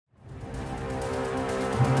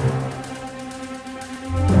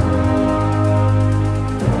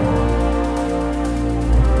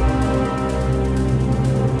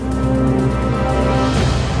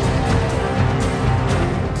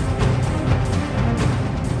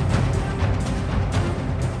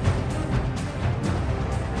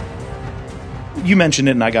You mentioned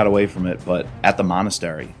it and I got away from it, but at the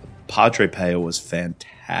monastery, Padre Peo was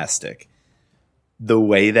fantastic. The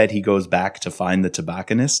way that he goes back to find the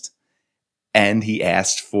tobacconist and he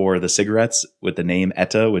asked for the cigarettes with the name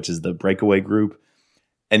ETA, which is the breakaway group.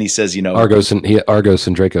 And he says, Argos and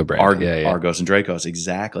Draco brand. Argos and Dracos,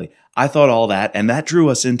 exactly. I thought all that, and that drew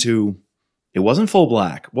us into, it wasn't Full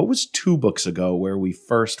Black. What was 2 books ago where we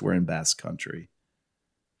first were in Basque Country?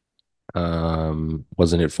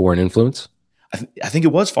 Wasn't it Foreign Influence? I think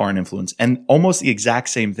it was Foreign Influence, and almost the exact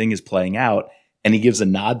same thing is playing out. And he gives a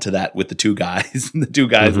nod to that with the 2 guys,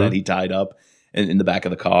 that he tied up in the back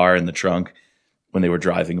of the car in the trunk when they were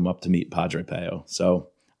driving him up to meet Padre Peo. So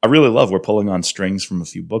I really love we're pulling on strings from a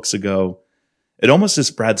few books ago. It almost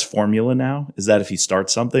is Brad's formula now, is that if he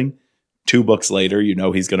starts something, 2 books later,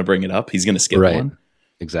 he's going to bring it up. He's going to skip one.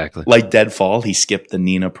 Exactly. Like Deadfall, he skipped the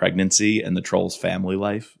Nina pregnancy and the Troll's family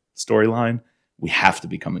life storyline. We have to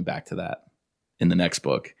be coming back to that in the next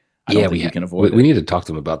book. I don't think we can avoid it. We need to talk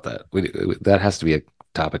to him about that. That has to be a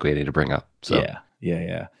topic we need to bring up. So.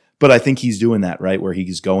 Yeah. But I think he's doing that, right? Where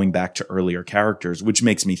he's going back to earlier characters, which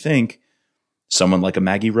makes me think someone like a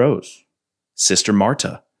Maggie Rose, Sister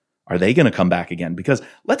Marta. Are they going to come back again? Because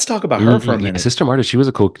let's talk about her for a minute. Sister Marta, she was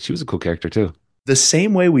a cool character too. The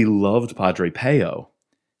same way we loved Padre Peo,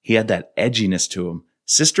 he had that edginess to him.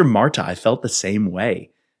 Sister Marta, I felt the same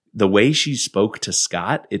way. The way she spoke to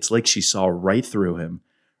Scott, it's like she saw right through him,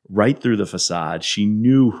 right through the facade. She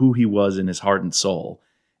knew who he was in his heart and soul.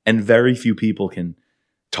 And very few people can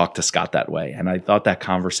talk to Scott that way. And I thought that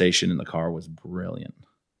conversation in the car was brilliant.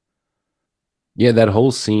 Yeah, that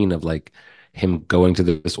whole scene of like him going to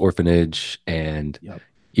this orphanage and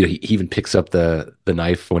he even picks up the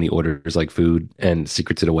knife when he orders like food and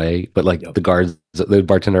secrets it away. But like the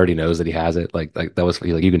bartender already knows that he has it. Like that was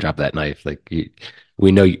like, you can drop that knife. Like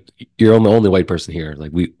we know you're the only white person here.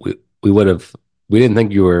 Like we didn't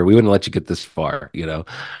think we wouldn't let you get this far,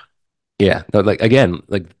 Yeah. No, like again,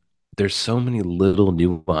 like there's so many little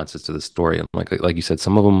nuances to the story. And like you said,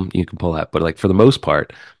 some of them you can pull out, but like for the most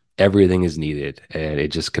part, everything is needed and it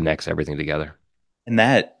just connects everything together. And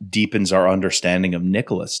that deepens our understanding of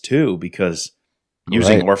Nicholas too, because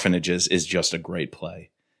using orphanages is just a great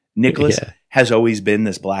play. Nicholas has always been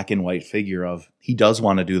this black and white figure of he does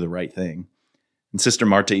want to do the right thing. And Sister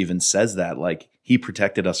Marta even says that, like, he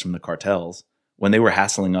protected us from the cartels. When they were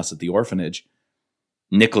hassling us at the orphanage,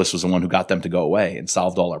 Nicholas was the one who got them to go away and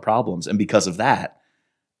solved all our problems. And because of that,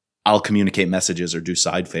 I'll communicate messages or do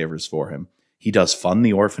side favors for him. He does fund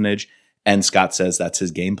the orphanage, and Scott says that's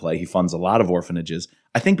his gameplay. He funds a lot of orphanages.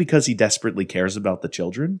 I think because he desperately cares about the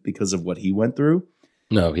children because of what he went through.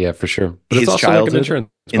 No, yeah, for sure. But his it's also childhood like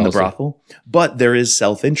in the brothel. But there is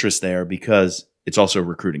self-interest there because it's also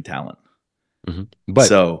recruiting talent. Mm-hmm. But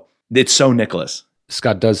so it's so Nicholas.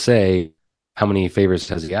 Scott does say, how many favors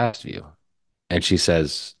has he asked you? And she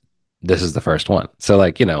says, this is the first one. So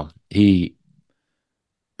like, But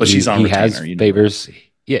she's on retainer. Has favors.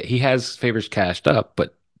 Yeah, he has favors cashed up,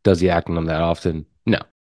 but does he act on them that often? No.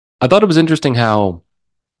 I thought it was interesting how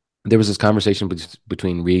there was this conversation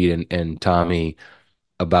between Reed and Tommy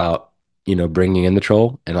about, bringing in the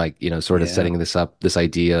troll and like, sort of setting this up, this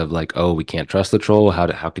idea of like, oh, we can't trust the troll.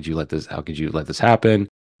 How could you let this happen?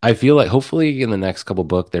 I feel like hopefully in the next couple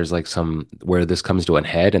book, there's like some where this comes to a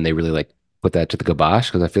head and they really like put that to the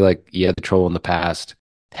kibosh. Cause I feel like, the troll in the past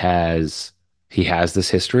has this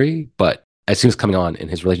history, but as soon as coming on in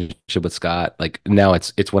his relationship with Scott, like now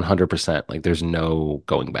it's 100%. Like there's no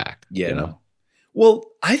going back. Yeah. Well,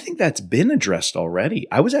 I think that's been addressed already.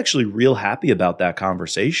 I was actually real happy about that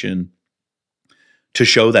conversation to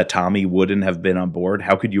show that Tommy wouldn't have been on board.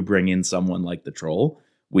 How could you bring in someone like the troll?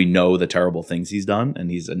 We know the terrible things he's done, and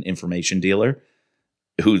he's an information dealer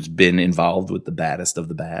who's been involved with the baddest of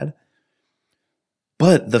the bad.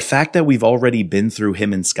 But the fact that we've already been through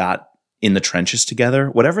him and Scott in the trenches together,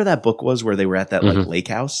 whatever that book was where they were at that like lake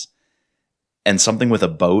house and something with a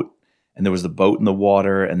boat, and there was the boat in the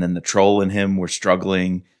water, and then the troll and him were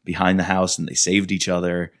struggling behind the house and they saved each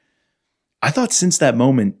other. I thought since that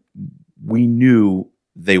moment, we knew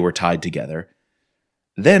they were tied together.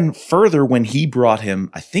 Then further, when he brought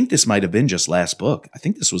him, I think this might have been just last book. I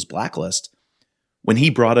think this was Blacklist. When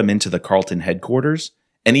he brought him into the Carlton headquarters,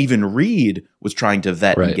 and even Reed was trying to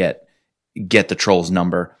vet and get the troll's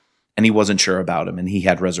number, and he wasn't sure about him, and he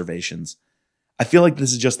had reservations. I feel like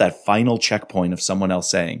this is just that final checkpoint of someone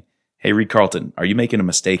else saying, hey, Reed Carlton, are you making a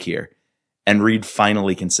mistake here? And Reed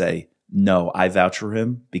finally can say, no, I vouch for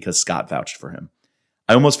him because Scott vouched for him.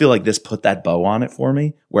 I almost feel like this put that bow on it for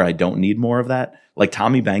me where I don't need more of that. Like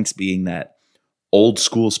Tommy Banks being that old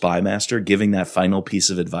school spy master, giving that final piece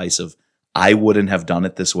of advice of, I wouldn't have done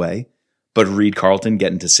it this way, But Reed Carlton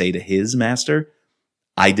getting to say to his master,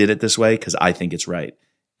 I did it this way because I think it's right.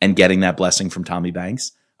 And getting that blessing from Tommy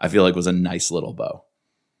Banks, I feel like was a nice little bow.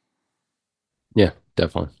 Yeah,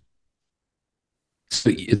 definitely. So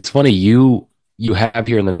it's funny you have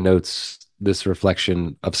here in the notes this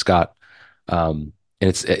reflection of Scott, and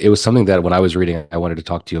it was something that when I was reading, I wanted to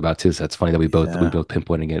talk to you about too. So it's funny that we Yeah. both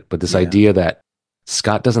pinpointing it. But this Yeah. idea that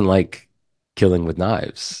Scott doesn't like killing with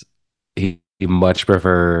knives. He much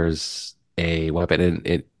prefers a weapon,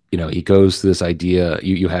 and he goes to this idea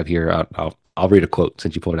you have here. I'll read a quote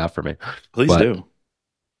since you pulled it out for me. Please But do.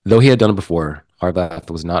 though he had done it before, Harbath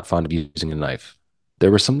was not fond of using a knife.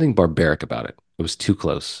 There was something barbaric about it. It was too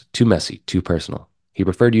close, too messy, too personal. He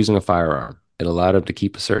preferred using a firearm. It allowed him to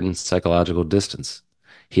keep a certain psychological distance.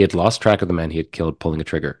 He had lost track of the men he had killed pulling a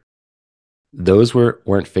trigger. Those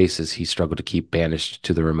weren't faces he struggled to keep banished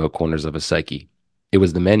to the remote corners of his psyche. It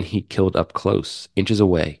was the men he killed up close, inches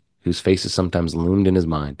away, whose faces sometimes loomed in his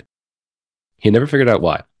mind. He had never figured out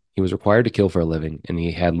why. He was required to kill for a living, and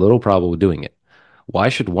he had little problem with doing it. Why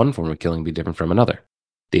should one form of killing be different from another?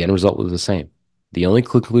 The end result was the same. The only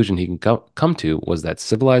conclusion he can come to was that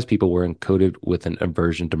civilized people were encoded with an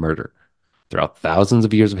aversion to murder. Throughout thousands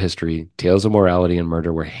of years of history, tales of morality and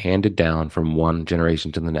murder were handed down from one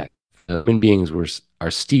generation to the next. Human beings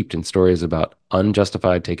are steeped in stories about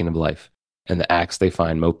unjustified taking of life, and the acts they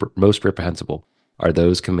find most reprehensible are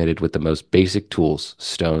those committed with the most basic tools,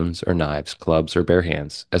 stones or knives, clubs or bare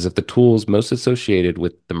hands, as if the tools most associated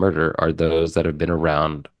with the murder are those that have been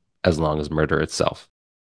around as long as murder itself.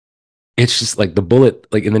 It's just like the bullet,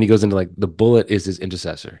 like, and then he goes into like the bullet is his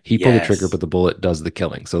intercessor. He pulled the trigger, Yes. but the bullet does the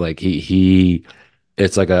killing. So like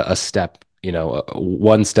it's like a step,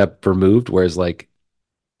 one step removed. Whereas like,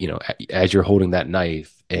 as you're holding that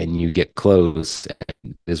knife and you get close,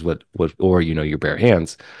 is or your bare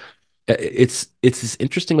hands. It's this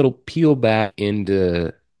interesting little peel back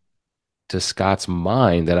into Scott's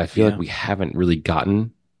mind that I feel like Yeah. we haven't really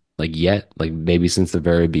gotten like yet, like maybe since the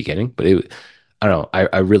very beginning. But I don't know.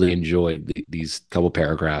 I really enjoyed these couple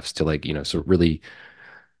paragraphs to like, sort of really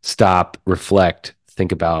stop, reflect,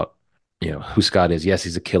 think about, who Scott is. Yes,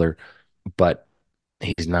 he's a killer, but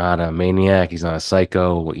he's not a maniac. He's not a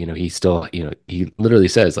psycho. He still, he literally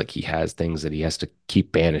says like he has things that he has to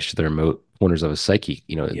keep banished to the remote corners of his psyche.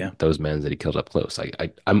 Yeah. Those men that he killed up close.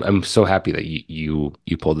 I'm so happy that you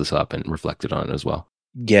pulled this up and reflected on it as well.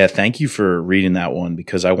 Yeah. Thank you for reading that one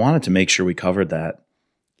because I wanted to make sure we covered that.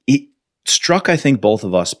 It struck, I think, both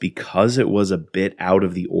of us because it was a bit out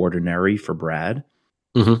of the ordinary for Brad.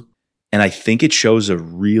 Mm-hmm. And I think it shows a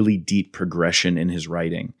really deep progression in his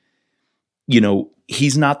writing.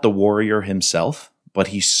 He's not the warrior himself, but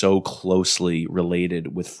he's so closely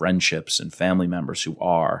related with friendships and family members who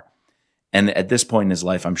are. And at this point in his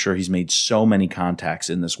life, I'm sure he's made so many contacts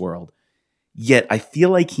in this world. Yet I feel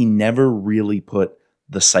like he never really put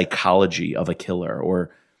the psychology of a killer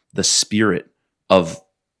or the spirit of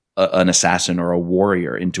an assassin or a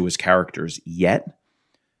warrior into his characters yet,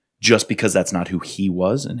 just because that's not who he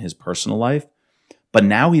was in his personal life. But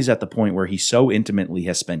now he's at the point where he so intimately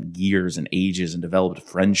has spent years and ages and developed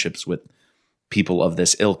friendships with people of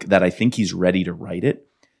this ilk that I think he's ready to write it.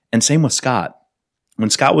 And same with Scott. When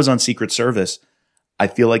Scott was on Secret Service, I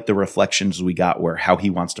feel like the reflections we got were how he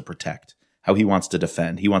wants to protect, how he wants to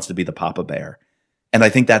defend. He wants to be the Papa Bear. And I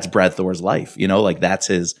think that's Brad Thor's life, like that's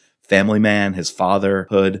his family man, his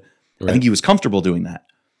fatherhood. Right. I think he was comfortable doing that.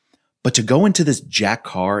 But to go into this Jack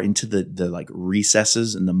Carr, into the like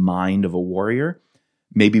recesses in the mind of a warrior,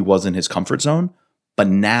 maybe wasn't his comfort zone. But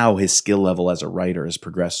now his skill level as a writer has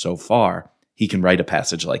progressed so far, he can write a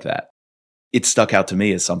passage like that. It stuck out to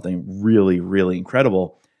me as something really, really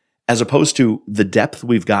incredible, as opposed to the depth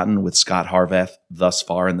we've gotten with Scott Harvath thus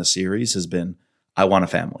far in the series has been, I want a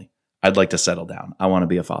family. I'd like to settle down. I want to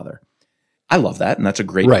be a father. I love that. And that's a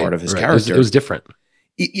great part of his character. It was different.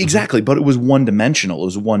 Exactly. Mm-hmm. But it was one dimensional. It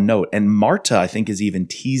was one note. And Marta, I think, is even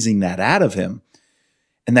teasing that out of him.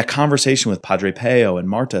 And that conversation with Padre Peo and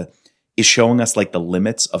Marta is showing us like the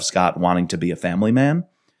limits of Scott wanting to be a family man.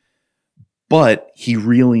 But he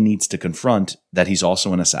really needs to confront that he's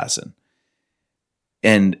also an assassin.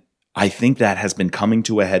 And I think that has been coming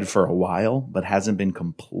to a head for a while, but hasn't been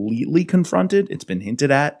completely confronted. It's been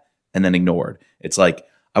hinted at and then ignored. It's like,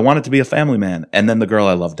 I want it to be a family man, and then the girl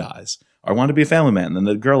I love dies. Or I want to be a family man, and then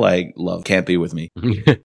the girl I love can't be with me.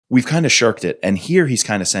 We've kind of shirked it. And here he's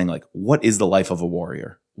kind of saying, like, what is the life of a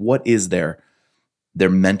warrior? What is their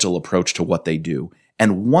mental approach to what they do?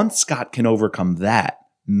 And once Scott can overcome that,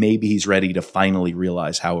 maybe he's ready to finally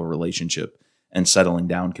realize how a relationship and settling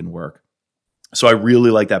down can work. So I really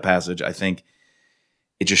like that passage. I think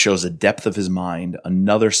It just shows a depth of his mind,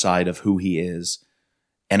 another side of who he is.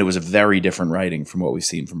 And it was a very different writing from what we've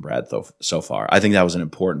seen from Brad so far. I think that was an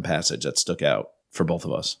important passage that stuck out for both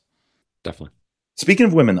of us. Definitely. Speaking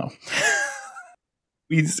of women, though,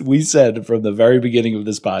 we said from the very beginning of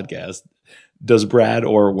this podcast, does Brad,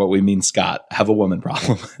 or what we mean Scott, have a woman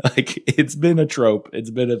problem? Like, it's been a trope.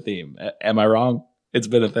 It's been a theme. Am I wrong? It's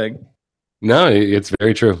been a thing. No, it's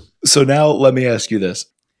very true. So now let me ask you this.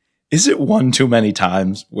 Is it one too many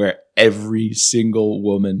times where every single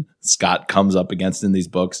woman Scott comes up against in these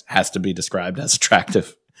books has to be described as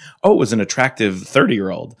attractive? Oh, it was an attractive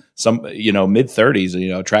 30-year-old, some,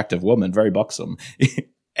 mid-30s, attractive woman, very buxom.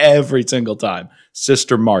 Every single time.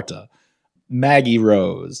 Sister Marta, Maggie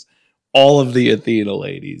Rose, all of the Athena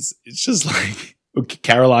ladies. It's just like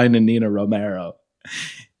Caroline and Nina Romero.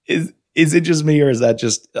 Is it just me, or is that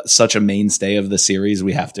just such a mainstay of the series?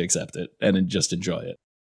 We have to accept it and just enjoy it.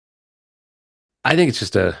 I think it's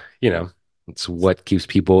just it's what keeps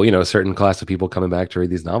people, a certain class of people coming back to read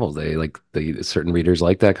these novels. Certain readers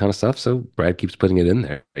like that kind of stuff. So Brad keeps putting it in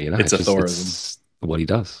there. It's a Thorism. It's what he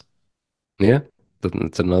does. Yeah,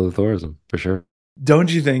 it's another Thorism for sure.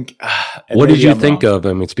 Don't you think? What did you think of?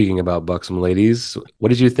 I mean, speaking about buxom ladies, what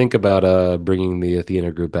did you think about bringing the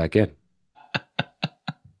Athena group back in?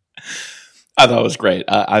 I thought it was great.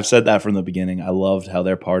 I've said that from the beginning. I loved how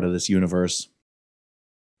they're part of this universe.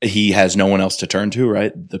 He has no one else to turn to,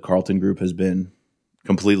 right? The Carlton group has been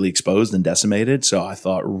completely exposed and decimated. So I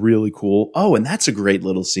thought really cool. Oh, and that's a great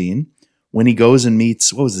little scene when he goes and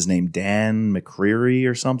meets, what was his name? Dan McCreary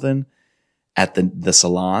or something at the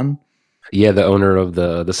salon. Yeah, the owner of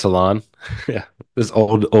the salon. Yeah, this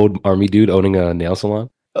old army dude owning a nail salon.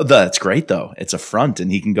 Oh, that's great, though. It's a front,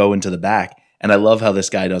 and he can go into the back. And I love how this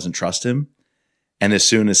guy doesn't trust him. And as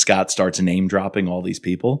soon as Scott starts name dropping all these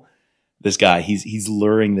people, this guy, he's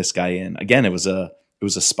luring this guy in. Again, it was a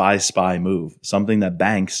spy move, something that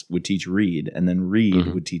Banks would teach Reed, and then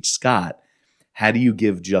Reed would teach Scott. How do you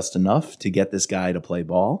give just enough to get this guy to play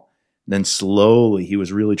ball? And then slowly, he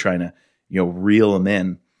was really trying to, reel him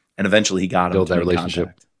in, and eventually he got him build to that make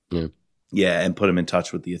relationship. Contact. Yeah, and put him in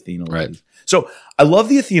touch with the Athena ladies. Right. So I love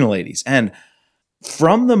the Athena ladies, and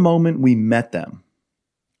from the moment we met them,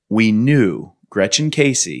 we knew Gretchen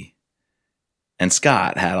Casey and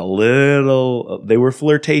Scott had they were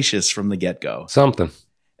flirtatious from the get-go. Something.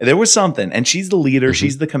 There was something. And she's the leader.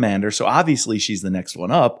 She's the commander. So obviously she's the next one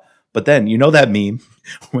up. But then, that meme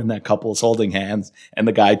when that couple is holding hands and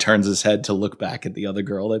the guy turns his head to look back at the other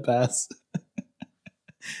girl they pass?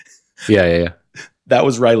 Yeah. That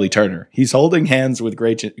was Riley Turner. He's holding hands with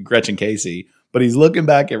Gretchen Casey, but he's looking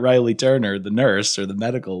back at Riley Turner, the nurse or the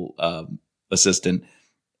medical assistant,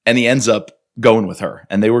 and he ends up going with her,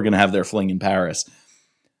 and they were going to have their fling in Paris.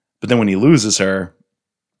 But then when he loses her,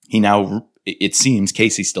 it seems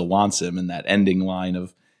Casey still wants him, and that ending line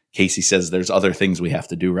of Casey says there's other things we have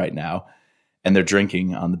to do right now, and they're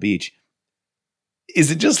drinking on the beach.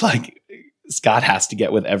 Is it just like Scott has to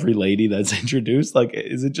get with every lady that's introduced? Like,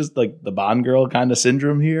 is it just like the Bond girl kind of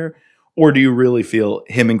syndrome here? Or do you really feel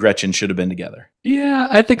him and Gretchen should have been together? Yeah,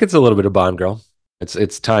 I think it's a little bit of Bond girl.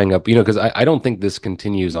 It's tying up, because I don't think this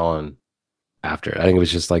continues on after. I think it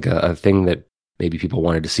was just like a thing that maybe people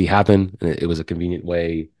wanted to see happen, and it was a convenient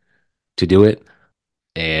way to do it.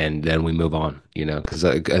 And then we move on, because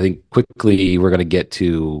I think quickly we're going to get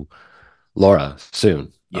to Laura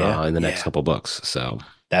soon in the next couple books. So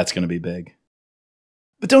that's going to be big.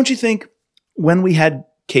 But don't you think when we had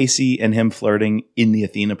Casey and him flirting in the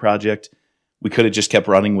Athena project, we could have just kept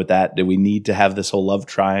running with that? Did we need to have this whole love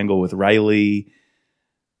triangle with Riley?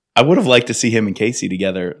 I would have liked to see him and Casey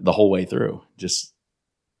together the whole way through, just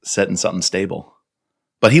setting something stable.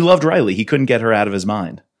 But he loved Riley. He couldn't get her out of his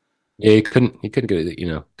mind. Yeah, he couldn't get it,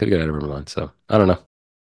 couldn't get out of her mind. So I don't know.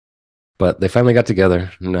 But they finally got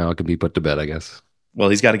together. Now it can be put to bed, I guess. Well,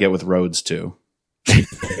 he's got to get with Rhodes too.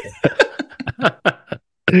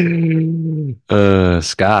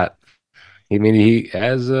 Scott. He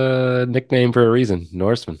has a nickname for a reason,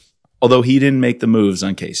 Norseman. Although he didn't make the moves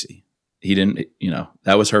on Casey. He didn't,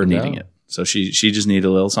 that was her needing it. So she just needed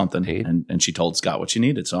a little something, and she told Scott what she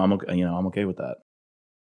needed. So I'm okay with that.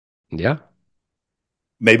 Yeah.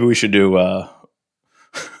 Maybe we should do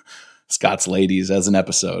Scott's ladies as an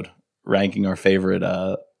episode, ranking our favorite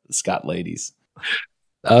Scott ladies.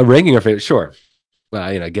 Ranking our favorite, sure.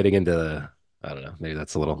 Well, getting into I don't know, maybe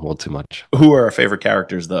that's a little too much. Who are our favorite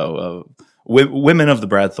characters, though? Women of the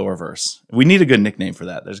Brad Thorverse. We need a good nickname for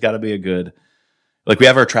that. There's got to be a good. Like, we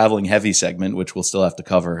have our traveling heavy segment, which we'll still have to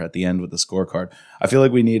cover at the end with the scorecard. I feel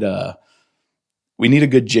like we need a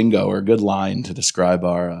good jingo or a good line to describe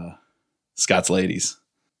our Scott's ladies.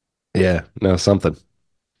 Yeah, no, something.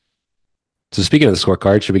 So speaking of the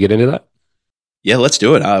scorecard, should we get into that? Yeah, let's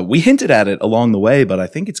do it. We hinted at it along the way, but I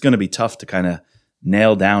think it's going to be tough to kind of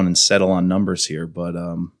nail down and settle on numbers here. But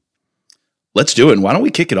let's do it. And why don't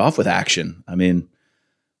we kick it off with action? I mean,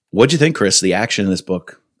 what'd you think, Chris? The action in this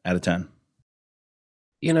book out of 10?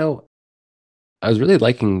 You know, I was really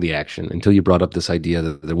liking the action until you brought up this idea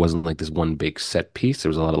that there wasn't like this one big set piece. There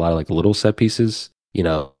was a lot of like little set pieces. We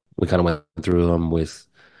kind of went through them with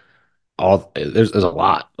all. There's a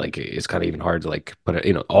lot. Like it's kind of even hard to like put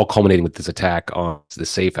it. All culminating with this attack on the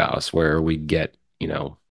safe house where we get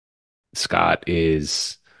Scott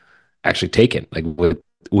is actually taken like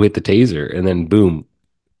with the taser, and then boom,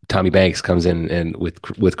 Tommy Banks comes in and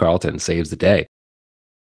with Carlton saves the day.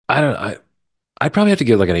 I don't. I'd probably have to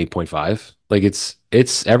give like an 8.5. Like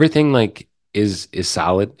it's everything like is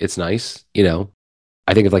solid. It's nice.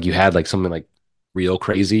 I think if like you had like something like real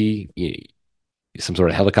crazy, some sort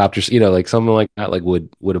of helicopters, like something like that, like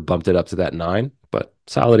would have bumped it up to that 9, but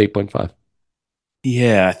solid 8.5.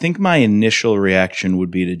 Yeah, I think my initial reaction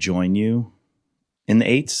would be to join you in the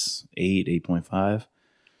eights, 8, 8.5.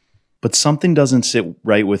 But something doesn't sit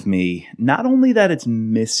right with me. Not only that it's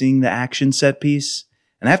missing the action set piece,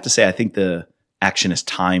 and I have to say, I think the action is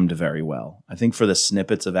timed very well. I think for the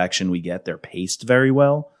snippets of action we get, they're paced very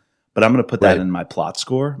well. But I'm going to put that Right. in my plot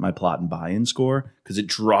score, my plot and buy-in score, because it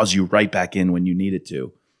draws you right back in when you need it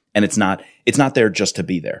to. And it's not there just to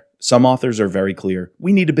be there. Some authors are very clear.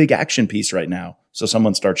 We need a big action piece right now. So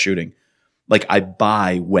someone starts shooting. Like I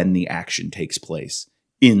buy when the action takes place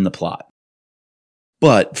in the plot.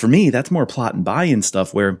 But for me, that's more plot and buy-in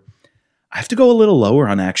stuff where I have to go a little lower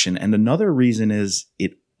on action. And another reason is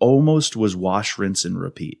it almost was wash, rinse, and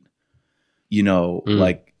repeat.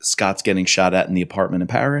 Like Scott's getting shot at in the apartment in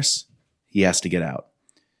Paris. He has to get out.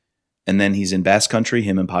 And then he's in Basque Country.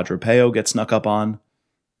 Him and Padre Peo get snuck up on.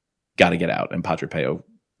 Got to get out. And Padre Peo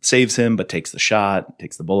saves him, but takes the shot,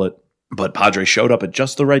 takes the bullet. But Padre showed up at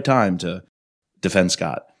just the right time to defend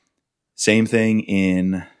Scott. Same thing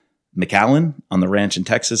in McAllen on the ranch in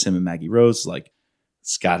Texas. Him and Maggie Rose, like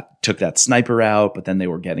Scott took that sniper out, but then they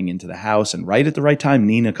were getting into the house. And right at the right time,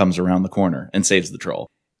 Nina comes around the corner and saves the troll.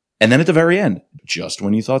 And then at the very end, just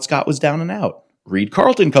when you thought Scott was down and out, Reed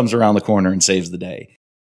Carlton comes around the corner and saves the day.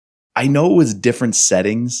 I know it was different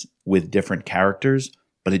settings with different characters,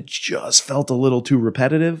 but it just felt a little too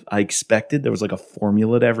repetitive. I expected there was like a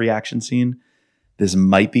formula to every action scene. This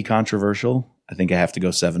might be controversial. I think I have to go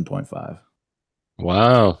 7.5.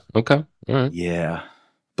 Wow. Okay. All right. Yeah.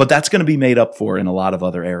 But that's going to be made up for in a lot of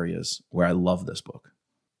other areas where I love this book.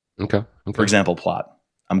 Okay. For example, plot.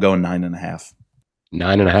 I'm going 9.5.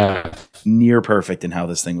 9.5. Near perfect in how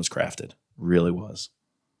this thing was crafted. Really was.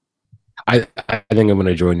 I think I'm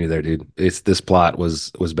gonna join you there, dude. This plot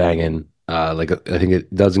was banging. Like I think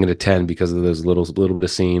it doesn't get a 10 because of those little bit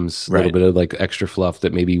of seams, a little Right. bit of like extra fluff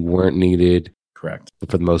that maybe weren't needed. Correct. But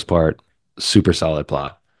for the most part, super solid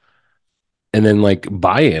plot. And then like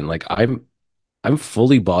buy-in, like I'm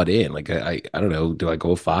fully bought in. Like I don't know, do I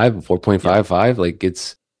go 5, 4.55? Like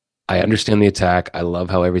I understand the attack. I love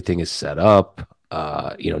how everything is set up.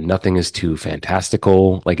 Nothing is too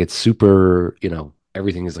fantastical. Like it's super,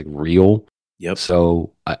 everything is like real. Yep.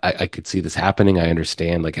 So I could see this happening. I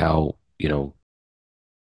understand like how,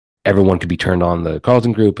 everyone could be turned on the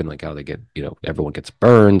Carlton group and like how they get, everyone gets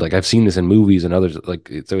burned. Like I've seen this in movies and others.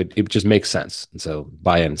 Like so it just makes sense. And so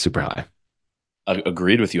buy-in super high. I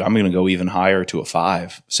agreed with you. I'm going to go even higher to a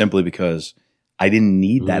 5 simply because I didn't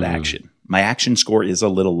need that action. My action score is a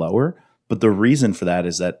little lower, but the reason for that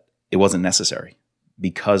is that it wasn't necessary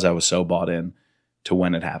because I was so bought in to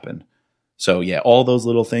when it happened. So yeah, all those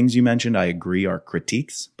little things you mentioned, I agree are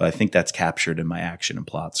critiques, but I think that's captured in my action and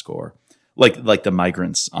plot score. Like the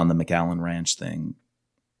migrants on the McAllen Ranch thing.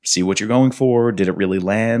 See what you're going for. Did it really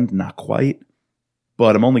land? Not quite.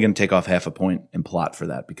 But I'm only going to take off half a point in plot for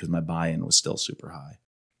that because my buy-in was still super high.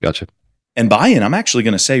 Gotcha. And buy-in, I'm actually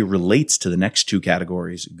going to say relates to the next two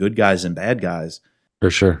categories, good guys and bad guys. For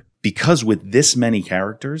sure. Because with this many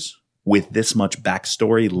characters, with this much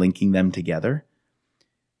backstory linking them together,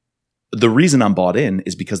 the reason I'm bought in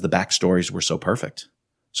is because the backstories were so perfect.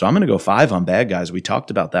 So I'm going to go 5 on bad guys. We talked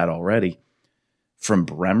about that already. From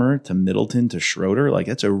Bremer to Middleton to Schroeder, like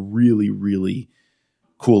that's a really, really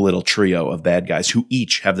cool little trio of bad guys who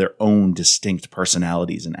each have their own distinct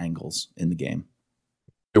personalities and angles in the game.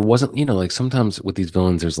 There wasn't, like sometimes with these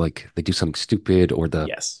villains, there's like they do something stupid or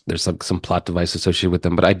Yes. there's some plot device associated with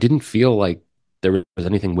them, but I didn't feel like there was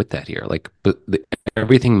anything with that here. Like, but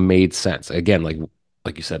everything made sense. Again, like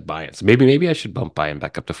you said, buy-ins. Maybe I should bump buy-in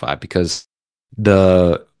back up to 5 because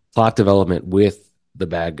the plot development with the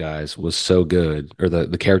bad guys was so good, or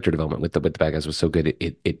the character development with the bad guys was so good,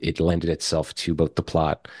 it lended itself to both the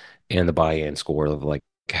plot and the buy-in score of like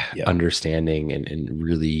Yeah. understanding and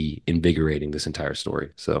really invigorating this entire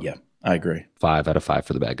story. So Yeah, I agree. 5 out of 5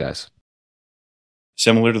 for the bad guys.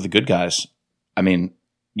 Similar to the good guys. I mean,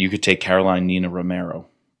 you could take Caroline, Nina Romero.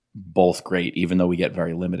 Both great, even though we get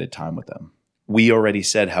very limited time with them. We already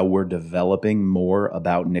said how we're developing more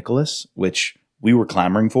about Nicholas, which we were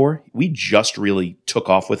clamoring for. We just really took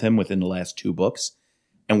off with him within the last 2 books,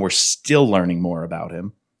 and we're still learning more about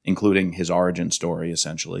him, including his origin story,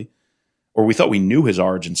 essentially. Or we thought we knew his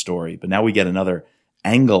origin story, but now we get another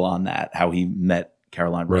angle on that, how he met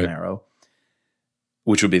Caroline Right. Romero,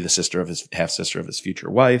 which would be the sister of his half-sister of his future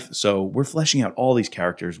wife. So we're fleshing out all these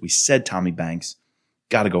characters. We said Tommy Banks.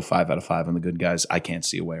 Got to go 5 out of 5 on the good guys. I can't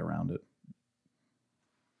see a way around it.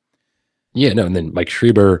 Yeah, no, and then Mike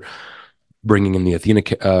Schreiber bringing in the Athena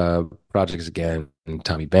projects again, and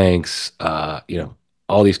Tommy Banks,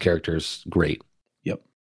 all these characters, great. Yep.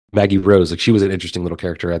 Maggie Rose, like she was an interesting little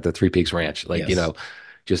character at the Three Peaks Ranch. Like, Yes.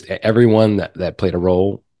 Just everyone that played a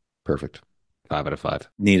role, perfect. 5 out of 5.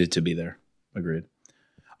 Needed to be there. Agreed.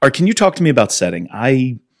 All right, can you talk to me about setting?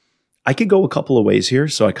 I could go a couple of ways here,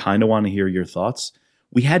 so I kind of want to hear your thoughts.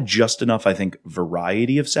 We had just enough, I think,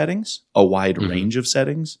 variety of settings, a wide range of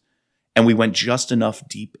settings, and we went just enough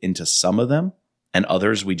deep into some of them, and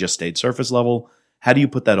others we just stayed surface level. How do you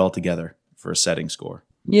put that all together for a setting score?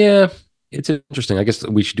 Yeah, it's interesting. I guess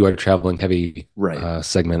we should do our traveling heavy Right.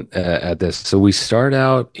 segment at this. So we start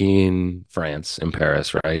out in France, in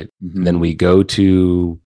Paris, right? Mhm. And then we go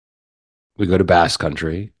to Basque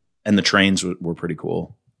Country. And the trains were pretty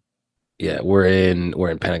cool. Yeah, we're in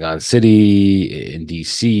Pentagon City, in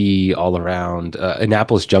DC, all around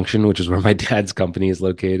Annapolis Junction, which is where my dad's company is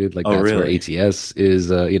located. Like Oh, that's where really? ATS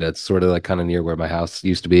is. It's sort of like kind of near where my house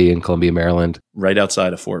used to be in Columbia, Maryland. Right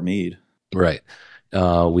outside of Fort Meade. Right.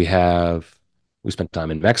 We spent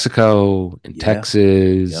time in Mexico, in Yeah.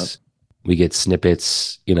 Texas. Yep. We get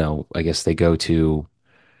snippets. I guess they go to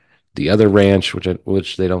the other ranch,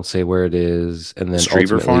 which they don't say where it is, and then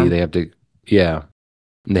Strieber ultimately Farm? they have to, yeah,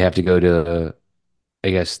 and they have to go to. I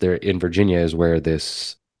guess they're in Virginia is where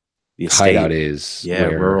this The hideout estate. is. Yeah,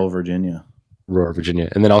 where rural Virginia. rural Virginia,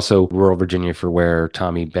 and then also rural Virginia for where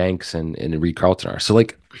Tommy Banks and Reed Carlton are. So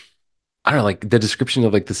like, I don't know, like the description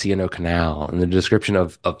of like the C&O Canal and the description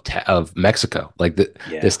of Mexico, like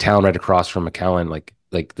Yeah. this town right across from McAllen,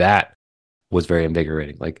 like that was very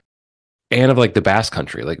invigorating. Like, and of like the Basque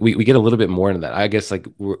Country, like we get a little bit more into that. I guess like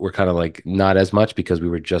we're kind of like not as much because we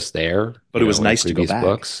were just there, But it was in nice to go previous back.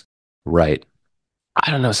 books, right? I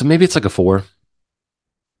don't know, so maybe it's like a 4.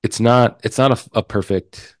 It's not a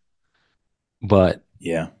perfect, but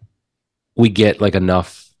Yeah. we get like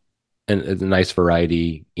enough and a nice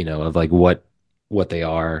variety, of like what they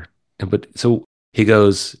are. But so he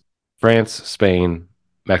goes France, Spain,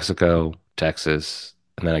 Mexico, Texas,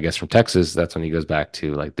 and then I guess from Texas, that's when he goes back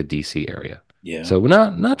to like the DC area. Yeah. So we're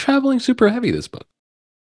not traveling super heavy this book.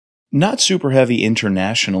 Not super heavy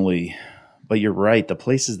internationally, but you're right. The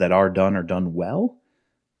places that are done well,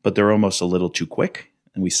 but they're almost a little too quick,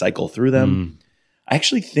 and we cycle through them. I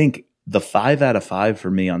actually think the 5 out of 5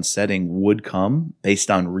 for me on setting would come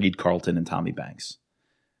based on Reed Carlton and Tommy Banks.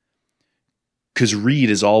 Because Reed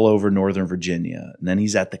is all over Northern Virginia, and then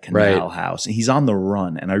he's at the Canal House, and he's on the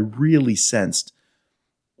run. And I really sensed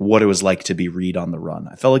what it was like to be Reed on the run.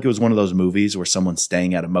 I felt like it was one of those movies where someone's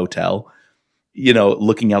staying at a motel,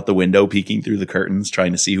 looking out the window, peeking through the curtains,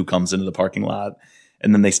 trying to see who comes into the parking lot.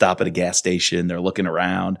 And then they stop at a gas station. They're looking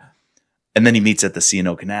around. And then he meets at the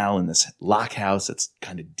C&O Canal in this lock house that's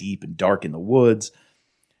kind of deep and dark in the woods.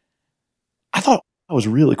 I thought that was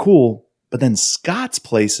really cool. But then Scott's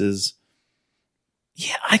places,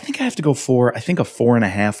 yeah, I think I have to go 4. I think a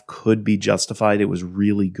 4.5 could be justified. It was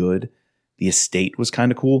really good. The estate was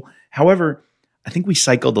kind of cool. However, I think we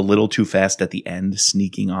cycled a little too fast at the end,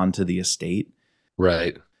 sneaking onto the estate.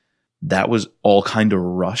 Right. That was all kind of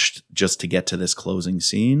rushed just to get to this closing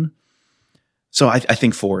scene. So I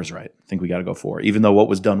think 4 is right. I think we got to go 4, even though what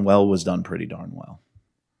was done well was done pretty darn well.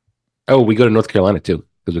 Oh, we go to North Carolina too,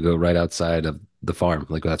 because we go right outside of the farm.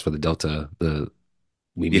 Like that's where the Delta,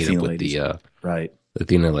 we meet up with ladies. the Right. The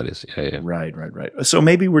Athena ladies. Yeah. Right. So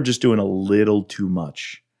maybe we're just doing a little too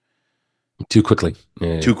much. Too quickly.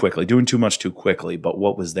 Yeah. Too quickly. Doing too much too quickly, but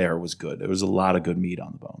what was there was good. There was a lot of good meat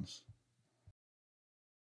on the bones.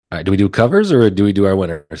 All right. Do we do covers or do we do our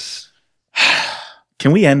winners?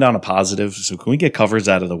 Can we end on a positive? So can we get covers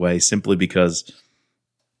out of the way simply because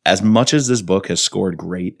as much as this book has scored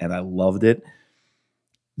great and I loved it,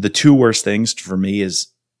 the 2 worst things for me is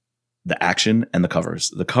the action and the covers.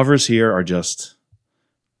 The covers here are just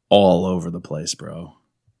all over the place, bro.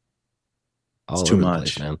 It's All too over the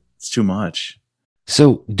much. place, man. It's too much.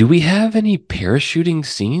 So, do we have any parachuting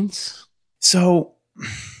scenes? So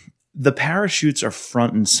the parachutes are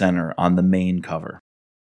front and center on the main cover.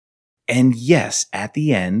 And yes, at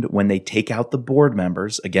the end, when they take out the board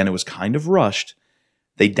members, again, it was kind of rushed.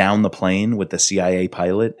 They down the plane with the CIA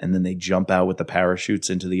pilot and then they jump out with the parachutes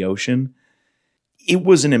into the ocean. It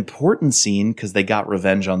was an important scene because they got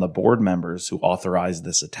revenge on the board members who authorized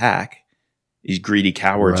this attack. These greedy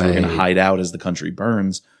cowards who are going to hide out as the country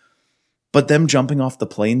burns. But them jumping off the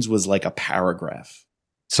planes was like a paragraph.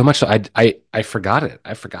 So much so I forgot it.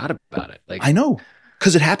 I forgot about it. Like I know,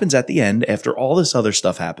 because it happens at the end after all this other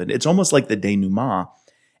stuff happened. It's almost like the denouement.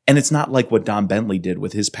 And it's not like what Don Bentley did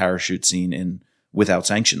with his parachute scene in Without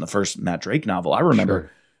Sanction, the first Matt Drake novel. I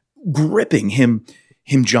remember gripping him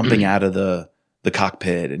jumping out of the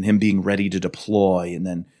cockpit and him being ready to deploy and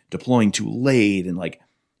then deploying too late. And like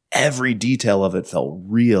every detail of it felt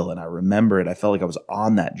real. And I remember it. I felt like I was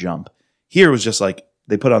on that jump. Here it was just like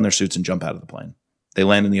they put on their suits and jump out of the plane. They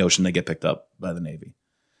land in the ocean. They get picked up by the Navy.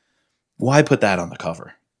 Why put that on the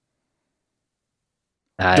cover?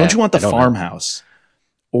 Don't you want the farmhouse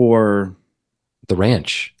or the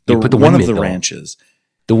ranch? You put one of the ranches.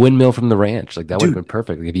 The windmill from the ranch. Like that would have been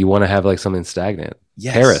perfect. Like, if you want to have like something stagnant.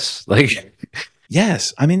 Yes. Paris. Like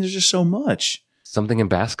yes. I mean, there's just so much. Something in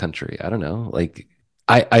Basque Country. I don't know. Like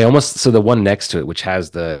I almost, so the one next to it, which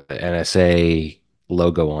has the NSA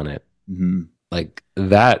logo on it, like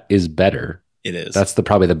that is better. It is. That's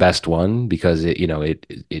probably the best one because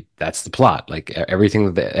it that's the plot. Like everything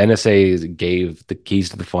that the NSA gave the keys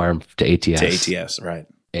to the farm to ATS. To ATS, right.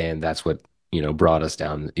 And that's what, brought us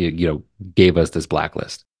down, gave us this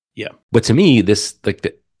blacklist. Yeah. But to me, this, like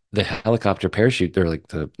the helicopter parachute, or like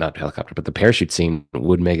not helicopter, but the parachute scene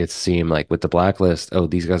would make it seem like with the blacklist, oh,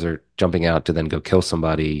 these guys are jumping out to then go kill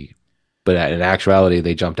somebody. But in actuality,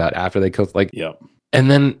 they jumped out after they killed, like, yeah.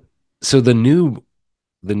 And then, so the new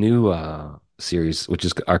series, which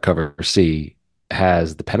is our cover C,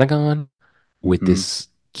 has the Pentagon with this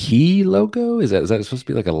key logo. Is that supposed to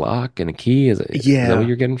be like a lock and a key? Is that what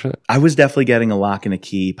you're getting from it? I was definitely getting a lock and a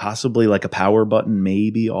key, possibly like a power button,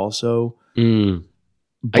 maybe also. I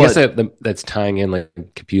guess that's tying in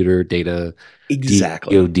like computer data,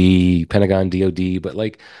 exactly. DOD, Pentagon, DOD, but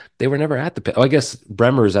like they were never at the. I guess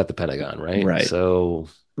Bremer's at the Pentagon, right? Right. So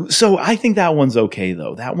I think that one's okay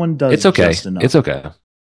though. That one does. It's okay. Just enough. It's okay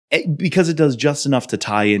because it does just enough to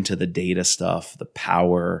tie into the data stuff, the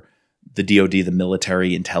power, the DOD, the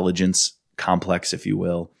military intelligence complex, if you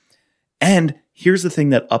will. And here's the thing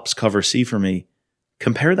that ups cover C for me.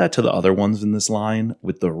 Compare that to the other ones in this line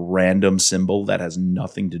with the random symbol that has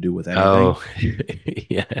nothing to do with anything. Oh,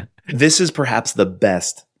 yeah. This is perhaps the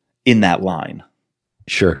best in that line.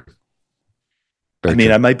 Sure. I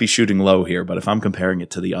mean, I might be shooting low here, but if I'm comparing it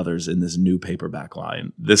to the others in this new paperback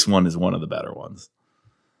line, this one is one of the better ones.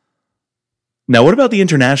 Now, what about the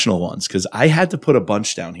international ones? Because I had to put a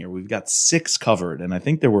bunch down here. We've got 6 covered, and I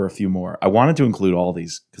think there were a few more. I wanted to include all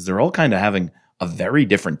these because they're all kind of having a very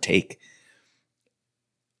different take.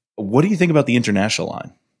 What do you think about the international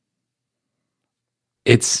line?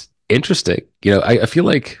 It's interesting. I feel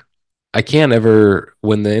like I can't ever,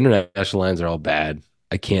 when the international lines are all bad,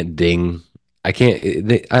 I can't ding. I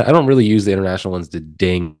don't really use the international ones to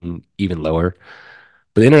ding even lower,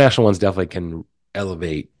 but the international ones definitely can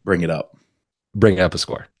elevate, bring it up a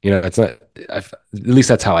score. It's not, at least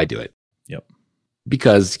that's how I do it. Yep.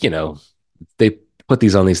 Because, they put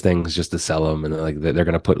these on these things just to sell them, and they're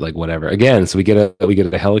going to put like whatever. Again, so we get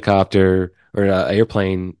a helicopter or an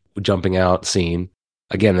airplane jumping out scene.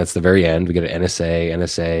 Again, that's the very end. We get an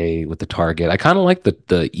NSA with the target. I kind of like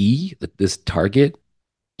this target.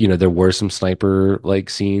 There were some sniper like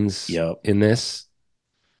scenes in this.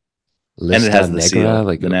 And it has the seal,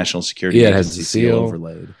 like the national security agency has the seal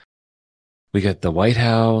overlaid. We got the White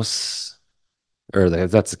House, or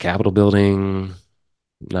that's the Capitol building.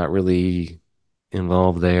 Not really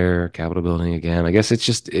involved there. Capitol building again. I guess it's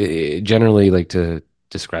just generally like to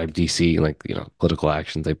describe DC, like political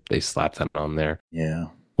actions. They slap that on there. Yeah.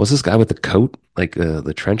 What's this guy with the coat? Like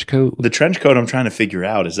the trench coat? The trench coat. I'm trying to figure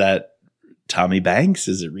out. Is that Tommy Banks?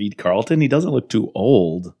 Is it Reed Carlton? He doesn't look too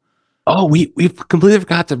old. Oh, we completely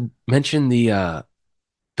forgot to mention the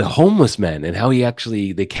homeless men and how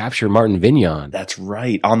they capture Martin Vignon. That's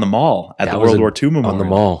right. On the mall at the World War II Memorial. On the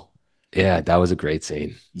mall. Yeah, that was a great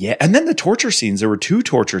scene. Yeah, and then the torture scenes. There were 2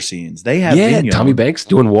 torture scenes. They have Vignon. Tommy Banks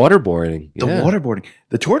doing waterboarding. Waterboarding.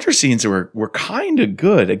 The torture scenes were kind of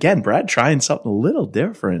good. Again, Brad trying something a little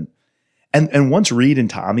different. And once Reed and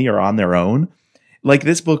Tommy are on their own, like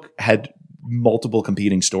this book had multiple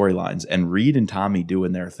competing storylines, and Reed and Tommy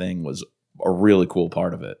doing their thing was a really cool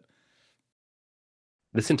part of it.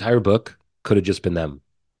 This entire book could have just been them,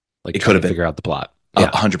 like It trying could have to been figure out the plot. Yeah,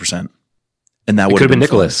 100%. And that it would could have been fun.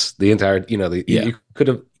 Nicholas. The entire, Yeah. you could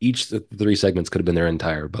have each the 3 segments could have been their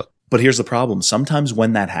entire book. But here's the problem. Sometimes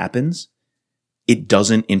when that happens, it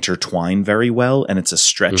doesn't intertwine very well, and it's a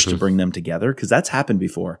stretch to bring them together, because that's happened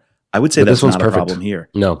before. I would say that's not a problem here.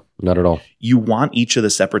 No, not at all. You want each of the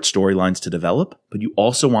separate storylines to develop, but you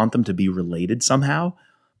also want them to be related somehow,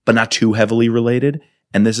 but not too heavily related.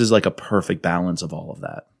 And this is like a perfect balance of all of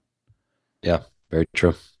that. Yeah, very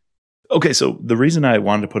true. Okay, so the reason I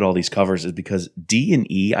wanted to put all these covers is because D and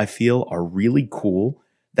E, I feel, are really cool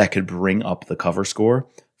that could bring up the cover score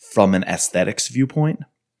from an aesthetics viewpoint.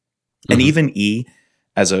 And even E,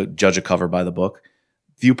 as a judge a cover by the book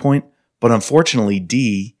viewpoint. But unfortunately,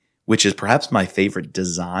 D, which is perhaps my favorite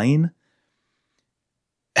design,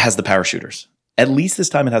 has the parachuters. At least this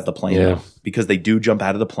time it has the plane, though, because they do jump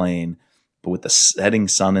out of the plane, but with the setting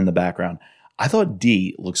sun in the background. I thought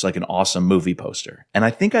D looks like an awesome movie poster. And I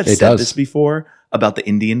think I've said this before about the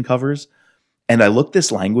Indian covers. And I looked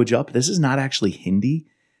this language up. This is not actually Hindi.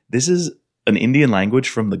 This is an Indian language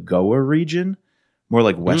from the Goa region, more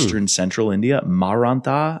like Western Central India.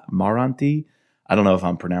 Maranthi. I don't know if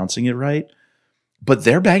I'm pronouncing it right. But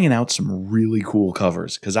they're banging out some really cool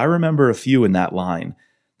covers, because I remember a few in that line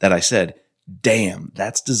that I said, damn,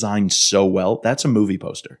 that's designed so well. That's a movie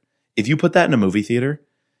poster. If you put that in a movie theater,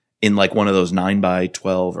 in like one of those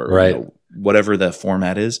 9x12 or whatever the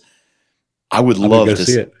format is, I would love to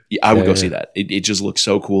see it. I would go see that. It just looks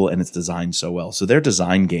so cool, and it's designed so well. So their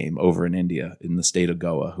design game over in India, in the state of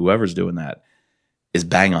Goa, whoever's doing that, is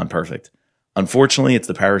bang on perfect. Unfortunately, it's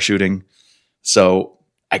the parachuting, so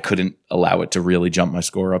I couldn't allow it to really jump my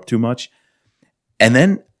score up too much. And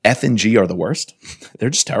then F and G are the worst.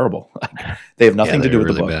 They're just terrible. They have nothing to do with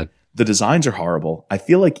the book. Bad. The designs are horrible. I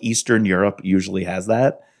feel like Eastern Europe usually has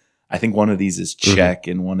that. I think one of these is Czech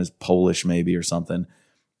and one is Polish maybe or something.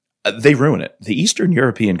 They ruin it. The Eastern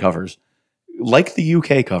European covers, like the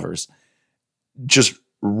UK covers, just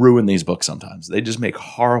ruin these books sometimes. They just make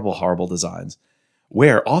horrible, horrible designs.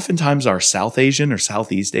 Where oftentimes our South Asian or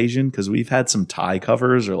Southeast Asian, because we've had some Thai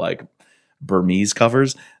covers or like Burmese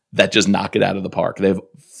covers that just knock it out of the park. They have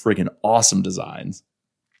freaking awesome designs.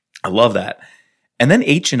 I love that. And then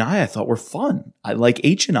H and I thought were fun. I like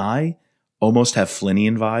H and I almost have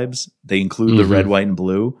Flynnian vibes. They include the red, white, and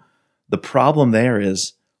blue. The problem there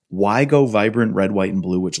is, why go vibrant red, white, and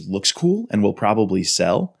blue, which looks cool and will probably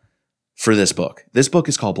sell, for this book? This book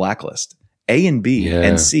is called Blacklist. A and B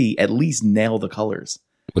and C at least nail the colors.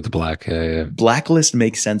 With the black, Blacklist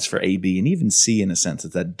makes sense for A, B, and even C in a sense.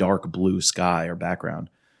 It's that dark blue sky or background.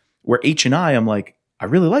 Where H and I'm like, I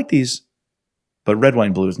really like these, but red, white,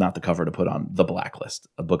 and blue is not the cover to put on The Blacklist,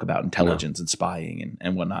 a book about intelligence and spying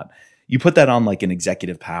and whatnot. You put that on like an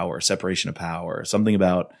executive power, separation of power, something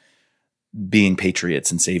about being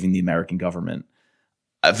patriots and saving the American government.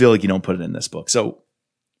 I feel like you don't put it in this book. So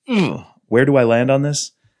where do I land on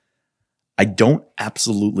this? I don't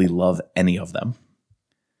absolutely love any of them.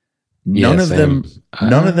 None of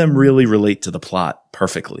them really relate to the plot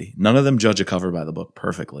perfectly. None of them judge a cover by the book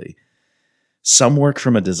perfectly. Some work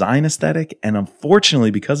from a design aesthetic, and unfortunately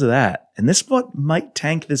because of that, and this book might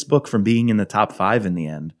tank this book from being in the top 5 in the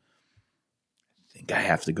end, I think I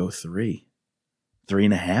have to go 3.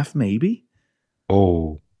 3.5 maybe?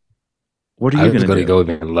 Oh. What are you going to go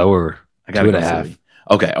even lower. I got to go 3.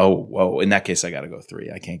 Okay. Oh, in that case, I got to go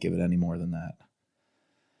 3. I can't give it any more than that.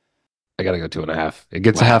 I got to go 2.5. It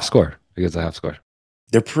gets a half score.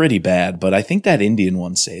 They're pretty bad, but I think that Indian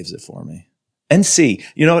one saves it for me. And C,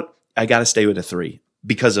 you know what? I got to stay with a 3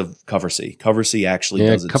 because of cover C. Cover C actually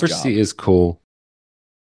does its job. Cover C is cool.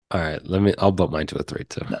 All right, I'll bump mine to a 3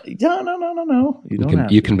 too. No.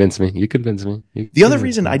 You convince me. The other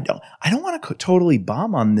reason I don't want to totally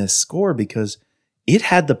bomb on this score, because it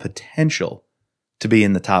had the potential to be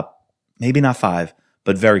in the top, maybe not 5,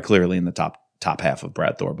 but very clearly in the top half of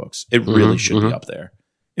Brad Thor books. It really should be up there.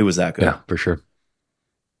 It was that good. Yeah, for sure.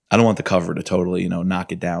 I don't want the cover to totally,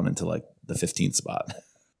 knock it down into like the 15th spot.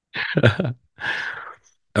 All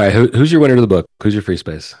right, who's your winner of the book? Who's your free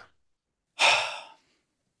space?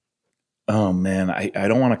 Oh man, I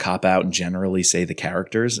don't want to cop out and generally say the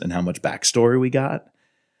characters and how much backstory we got.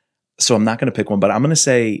 So I'm not going to pick one, but I'm going to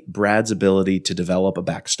say Brad's ability to develop a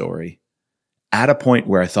backstory at a point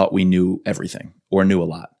where I thought we knew everything or knew a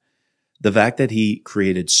lot. The fact that he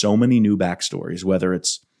created so many new backstories, whether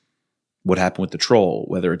it's what happened with the troll,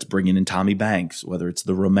 whether it's bringing in Tommy Banks, whether it's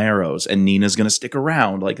the Romeros, and Nina's going to stick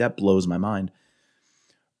around, like that blows my mind.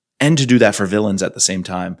 And to do that for villains at the same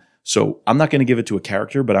time. So I'm not going to give it to a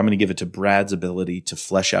character, but I'm going to give it to Brad's ability to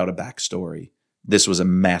flesh out a backstory. This was a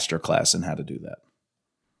masterclass in how to do that.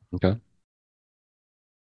 Okay.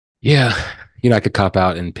 Yeah. I could cop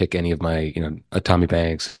out and pick any of my, a Tommy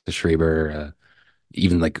Banks, a Schreiber,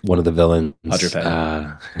 even like one of the villains,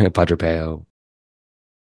 Padre Peo.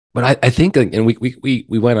 But I think, and we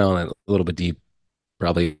went on a little bit deep,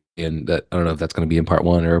 probably, and that I don't know if that's going to be in part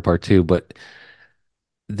one or part two, but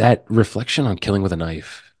that reflection on killing with a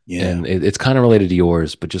knife, and it's kind of related to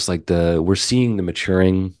yours, but just like we're seeing the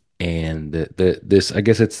maturing and this, I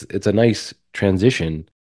guess it's a nice transition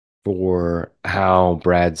for how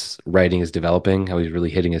Brad's writing is developing, how he's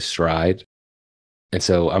really hitting his stride. And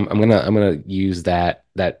so I'm gonna use that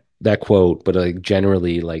quote, but like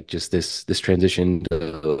generally like just this transition to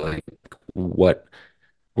like what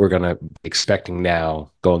we're gonna be expecting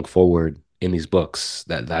now going forward in these books.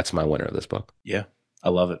 That's my winner of this book. Yeah, I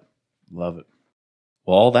love it. Love it.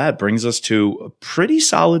 Well, all that brings us to a pretty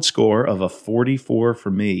solid score of a 44 for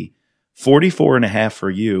me, 44.5 for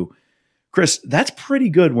you. Chris, that's pretty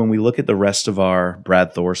good when we look at the rest of our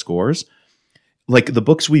Brad Thor scores. Like the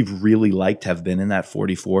books we've really liked have been in that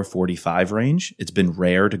 44, 45 range. It's been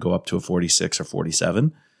rare to go up to a 46 or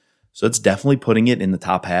 47. So it's definitely putting it in the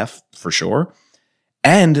top half for sure.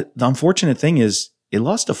 And the unfortunate thing is it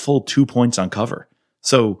lost a full 2 points on cover.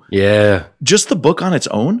 So yeah, just the book on its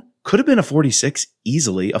own could have been a 46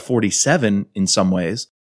 easily, a 47 in some ways.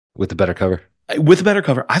 With a better cover. With a better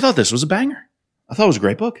cover. I thought this was a banger. I thought it was a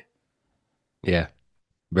great book. Yeah.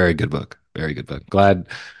 Very good book. Very good book. Glad.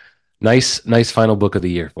 Nice final book of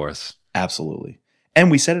the year for us. Absolutely.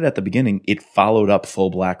 And we said it at the beginning, it followed up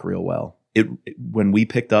Full Black real well. When we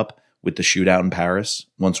picked up with the shootout in Paris,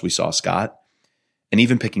 once we saw Scott, and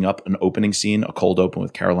even picking up an opening scene, a cold open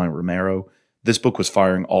with Caroline Romero, this book was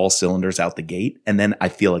firing all cylinders out the gate. And then I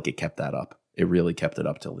feel like it kept that up. It really kept it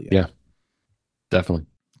up till the end. Yeah, definitely.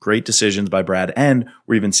 Great decisions by Brad. And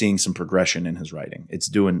we're even seeing some progression in his writing.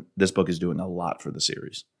 This book is doing a lot for the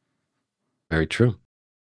series. Very true.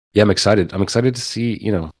 Yeah, I'm excited. I'm excited to see,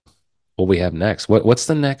 what we have next. What's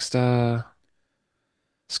the next Scott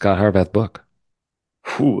Harvath book?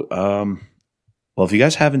 Well, if you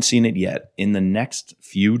guys haven't seen it yet, in the next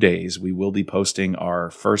few days, we will be posting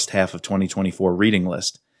our first half of 2024 reading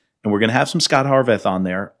list. And we're going to have some Scott Harvath on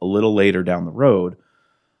there a little later down the road.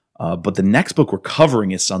 But the next book we're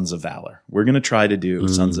covering is Sons of Valor. We're going to try to do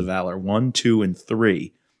Sons of Valor 1, 2, and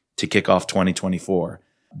 3 to kick off 2024.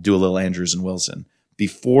 Do a little Andrews and Wilson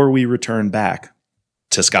before we return back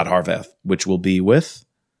to Scott Harvath, which will be with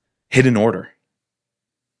Hidden Order.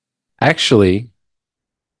 Actually,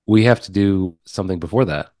 we have to do something before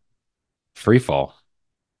that. Freefall.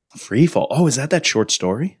 Oh, is that short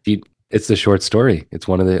story? It's the short story. It's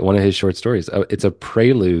one of his short stories. It's a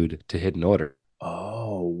prelude to Hidden Order.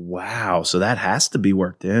 Oh, wow. So that has to be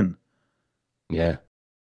worked in. Yeah.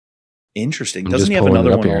 Interesting. Doesn't he have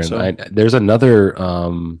another one also? There's another,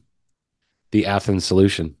 The Athens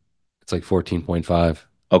Solution. It's like 14.5.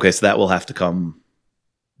 Okay, so that will have to come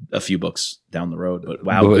a few books down the road. But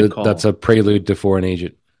wow, good call. That's a prelude to Foreign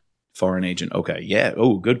Agent. Foreign Agent. Okay, yeah.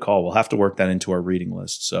 Oh, good call. We'll have to work that into our reading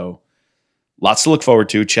list. So lots to look forward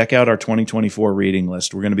to. Check out our 2024 reading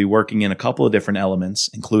list. We're going to be working in a couple of different elements,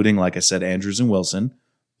 including, like I said, Andrews and Wilson,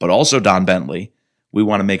 but also Don Bentley. We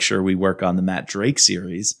want to make sure we work on the Matt Drake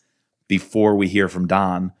series before we hear from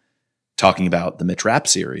Don talking about the Mitch Rapp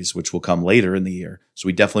series, which will come later in the year. So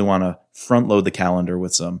we definitely want to front load the calendar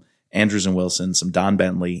with some Andrews and Wilson, some Don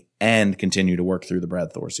Bentley, and continue to work through the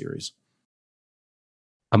Brad Thor series.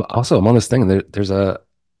 I'm on this thing. There's an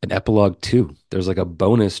epilogue too. There's like a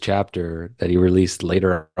bonus chapter that he released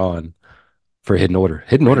later on for Hidden Order.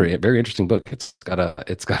 Hidden Order, a very interesting book. It's got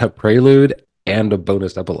a prelude and a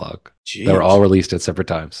bonus epilogue. Jeez. They were all released at separate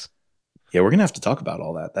times. Yeah, we're gonna have to talk about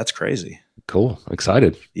all that. That's crazy. Cool.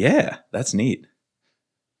 Excited. Yeah, that's neat.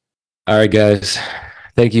 All right, guys.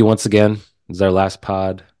 Thank you once again. This is our last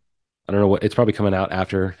pod. I don't know what it's probably coming out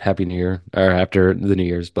after Happy New Year or after the New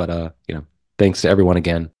Year's, but thanks to everyone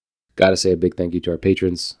again. Got to say a big thank you to our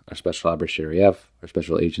patrons, our special operators, Sherry F., our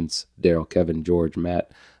special agents, Daryl, Kevin, George,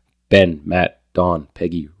 Matt, Ben, Matt, Dawn,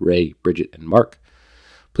 Peggy, Ray, Bridget, and Mark.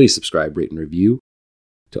 Please subscribe, rate, and review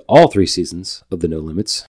to all 3 seasons of The No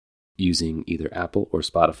Limits using either Apple or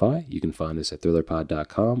Spotify. You can find us at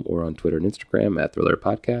thrillerpod.com or on Twitter and Instagram at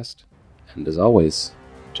thrillerpodcast. And as always,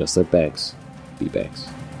 just let Banks be Banks.